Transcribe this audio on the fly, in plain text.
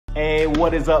Hey,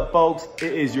 what is up, folks?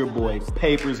 It is your boy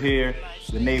Papers here,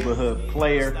 the neighborhood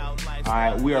player. All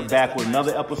right, we are back with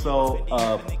another episode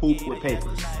of Hoop with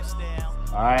Papers.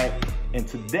 All right, and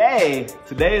today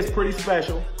is pretty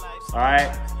special. All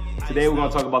right, today we're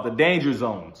gonna talk about the danger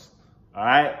zones. All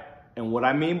right, and what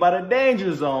I mean by the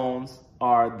danger zones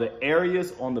are the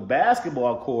areas on the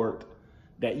basketball court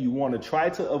that you want to try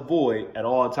to avoid at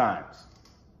all times.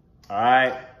 All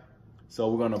right. So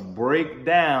we're going to break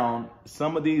down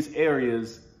some of these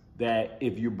areas that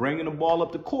if you're bringing the ball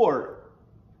up the court,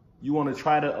 you want to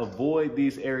try to avoid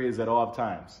these areas at all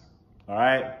times. All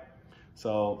right.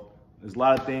 So there's a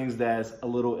lot of things that's a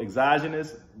little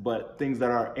exogenous, but things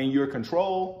that are in your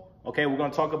control. Okay. We're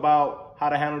going to talk about how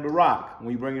to handle the rock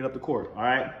when you bring it up the court. All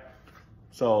right.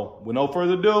 So with no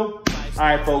further ado, all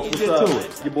right, folks, let's get to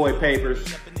it. Your boy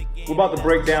Papers. We're about to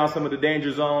break down some of the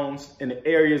danger zones and the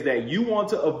areas that you want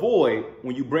to avoid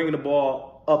when you're bringing the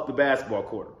ball up the basketball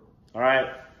court. All right.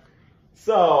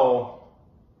 So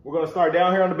we're going to start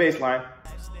down here on the baseline.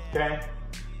 Okay.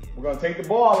 We're going to take the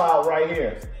ball out right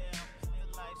here.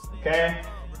 Okay.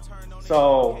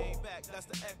 So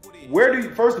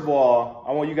first of all,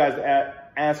 I want you guys to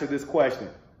answer this question.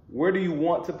 Where do you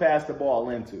want to pass the ball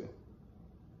into?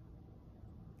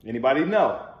 Anybody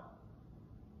know?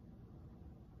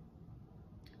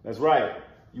 That's right.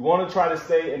 You want to try to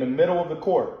stay in the middle of the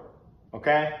court,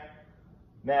 okay?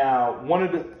 Now,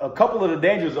 a couple of the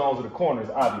danger zones are the corners,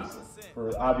 obviously,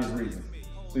 for obvious reasons.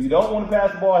 So you don't want to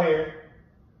pass the ball here,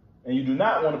 and you do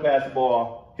not want to pass the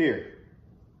ball here.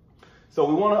 So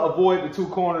we want to avoid the two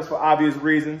corners for obvious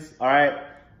reasons, all right?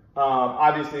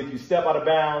 Obviously, if you step out of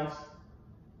bounds,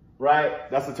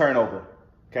 right, that's a turnover,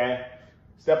 okay?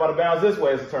 Step out of bounds this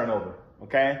way is a turnover,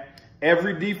 okay?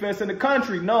 Every defense in the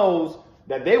country knows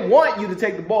that they want you to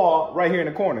take the ball right here in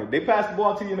the corner. They pass the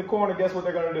ball to you in the corner, guess what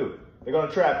they're going to do? They're going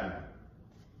to trap you,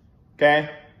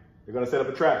 okay? They're going to set up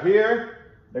a trap here.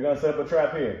 They're going to set up a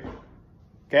trap here,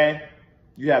 okay?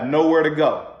 You have nowhere to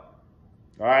go,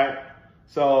 all right?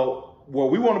 So where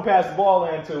we want to pass the ball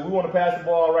into, we want to pass the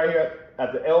ball right here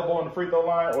at the elbow on the free throw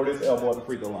line or this elbow at the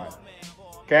free throw line,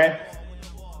 okay?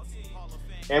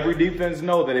 Every defense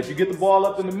knows that if you get the ball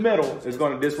up in the middle, it's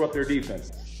going to disrupt their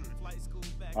defense.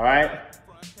 All right?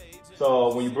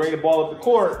 So when you bring the ball up the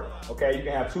court, okay, you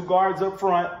can have two guards up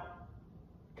front.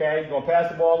 Okay, you're going to pass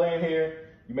the ball in here.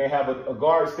 You may have a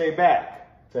guard stay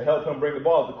back to help him bring the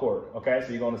ball up the court. Okay,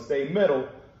 so you're going to stay middle,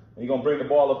 and you're going to bring the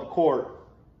ball up the court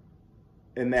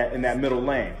in that middle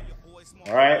lane.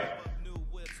 All right?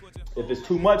 If it's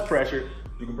too much pressure,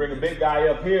 you can bring a big guy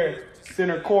up here,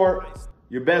 center court,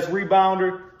 your best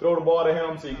rebounder, throw the ball to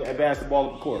him so you can advance the ball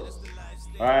up the court.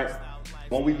 All right?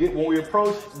 When we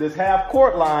approach this half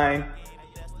court line,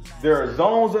 there are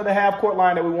zones in the half court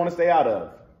line that we want to stay out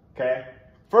of. Okay?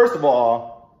 First of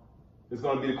all, it's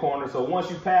going to be the corner. So once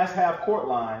you pass half court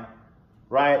line,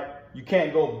 right, you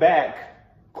can't go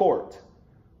back court.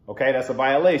 Okay? That's a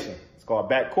violation. It's called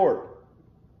back court.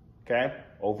 Okay?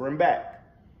 Over and back.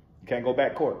 You can't go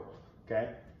back court. Okay?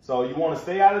 So you want to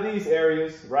stay out of these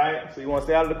areas, right? So you want to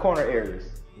stay out of the corner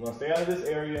areas. You want to stay out of this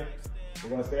area. We're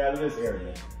going to stay out of this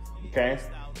area. Okay?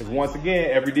 Because once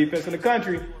again, every defense in the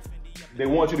country, they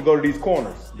want you to go to these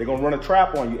corners. They're going to run a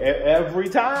trap on you every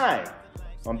time.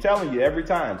 I'm telling you, every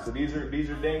time. So these are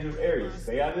dangerous areas.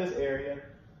 Stay out of this area.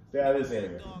 Stay out of this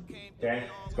area. Okay?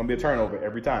 It's going to be a turnover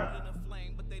every time.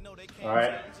 All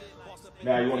right?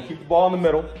 Now you want to keep the ball in the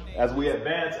middle as we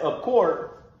advance up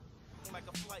court.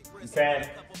 Okay?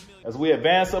 As we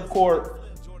advance up court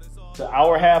to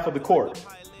our half of the court.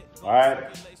 All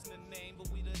right?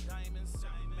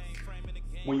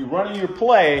 When you're running your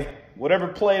play, whatever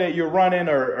play that you're running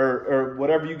or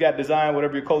whatever you got designed,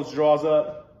 whatever your coach draws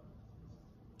up,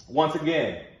 once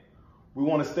again, we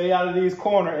want to stay out of these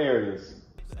corner areas,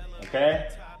 okay?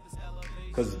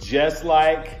 Because just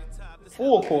like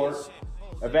full court,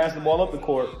 advance the ball up the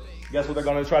court, guess what they're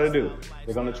going to try to do?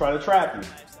 They're going to try to trap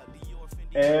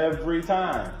you every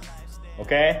time,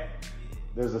 okay?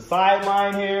 There's a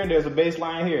sideline here and there's a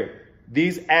baseline here.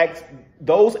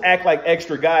 Those act like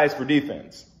extra guys for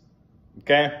defense,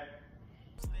 okay?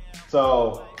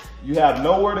 So you have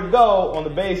nowhere to go on the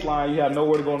baseline. You have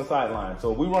nowhere to go on the sideline.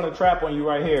 So if we run a trap on you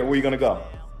right here, where are you going to go?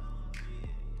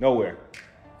 Nowhere.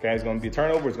 Okay, it's going to be a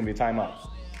turnover. It's going to be a timeout.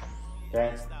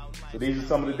 Okay? So these are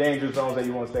some of the danger zones that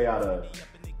you want to stay out of.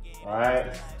 All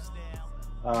right?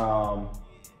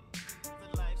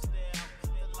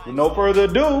 With no further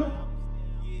ado,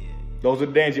 those are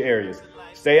the danger areas.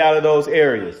 Stay out of those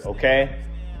areas, okay?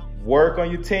 Work on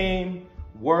your team.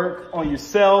 Work on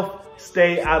yourself.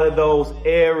 Stay out of those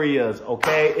areas,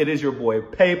 okay? It is your boy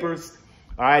Papers.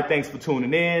 All right, thanks for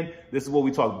tuning in. This is where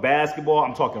we talk basketball.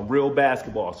 I'm talking real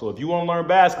basketball. So if you want to learn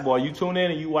basketball, you tune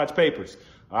in and you watch papers.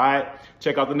 All right,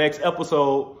 check out the next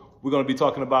episode. We're going to be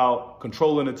talking about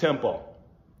controlling the tempo. All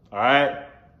right,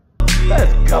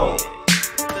 let's go.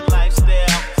 The lifestyle.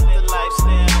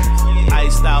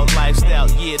 Iced out lifestyle.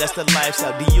 Yeah, that's the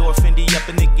lifestyle. Dior, Fendi up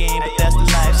in the game, but that's the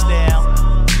lifestyle.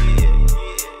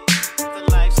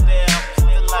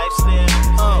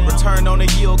 Return on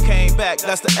the yield came back,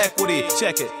 that's the equity.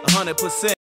 Check it,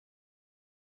 100%.